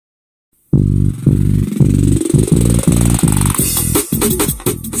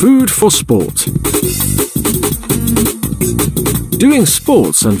Food for sport. Doing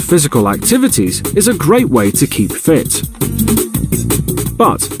sports and physical activities is a great way to keep fit.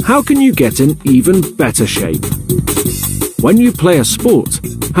 But how can you get in even better shape? When you play a sport,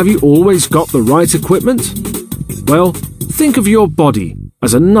 have you always got the right equipment? Well, think of your body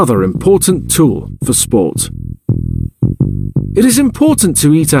as another important tool for sport. It is important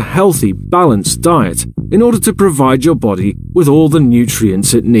to eat a healthy, balanced diet in order to provide your body with all the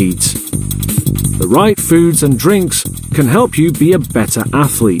nutrients it needs. The right foods and drinks can help you be a better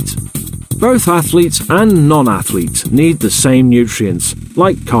athlete. Both athletes and non-athletes need the same nutrients,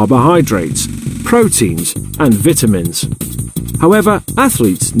 like carbohydrates, proteins, and vitamins. However,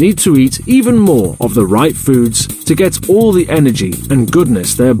 athletes need to eat even more of the right foods to get all the energy and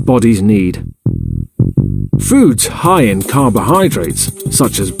goodness their bodies need. Foods high in carbohydrates,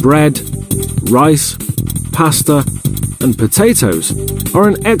 such as bread, rice, pasta, and potatoes, are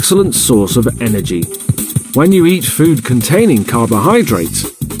an excellent source of energy. When you eat food containing carbohydrates,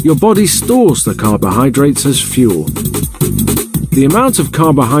 your body stores the carbohydrates as fuel. The amount of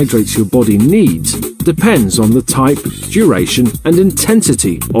carbohydrates your body needs depends on the type, duration, and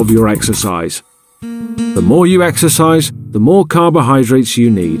intensity of your exercise. The more you exercise, the more carbohydrates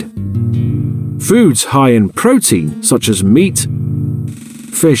you need. Foods high in protein, such as meat,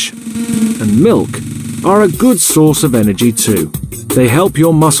 fish, and milk, are a good source of energy too. They help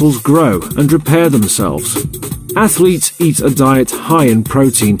your muscles grow and repair themselves. Athletes eat a diet high in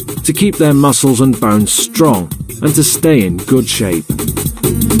protein to keep their muscles and bones strong and to stay in good shape.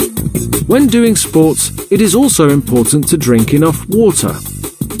 When doing sports, it is also important to drink enough water,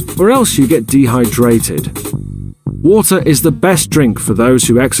 or else you get dehydrated. Water is the best drink for those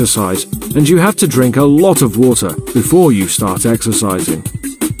who exercise, and you have to drink a lot of water before you start exercising.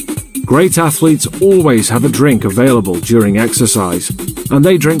 Great athletes always have a drink available during exercise, and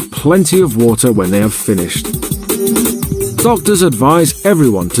they drink plenty of water when they have finished. Doctors advise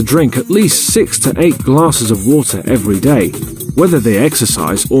everyone to drink at least 6 to 8 glasses of water every day, whether they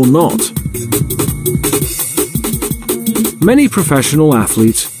exercise or not. Many professional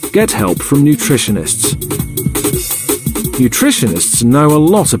athletes get help from nutritionists. Nutritionists know a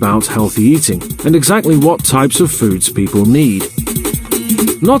lot about healthy eating and exactly what types of foods people need.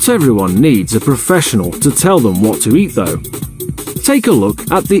 Not everyone needs a professional to tell them what to eat though. Take a look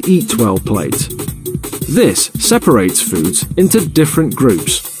at the Eat Well plate. This separates foods into different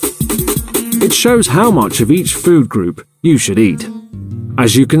groups. It shows how much of each food group you should eat.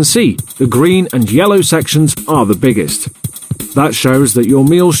 As you can see, the green and yellow sections are the biggest. That shows that your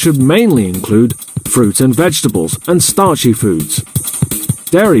meals should mainly include fruit and vegetables and starchy foods.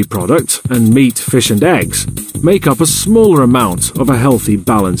 Dairy products and meat, fish and eggs make up a smaller amount of a healthy,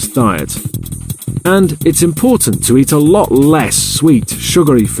 balanced diet. And it's important to eat a lot less sweet,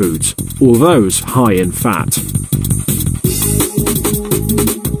 sugary foods, or those high in fat.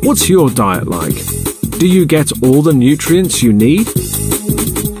 What's your diet like? Do you get all the nutrients you need?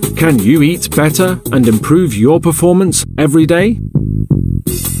 Can you eat better and improve your performance every day?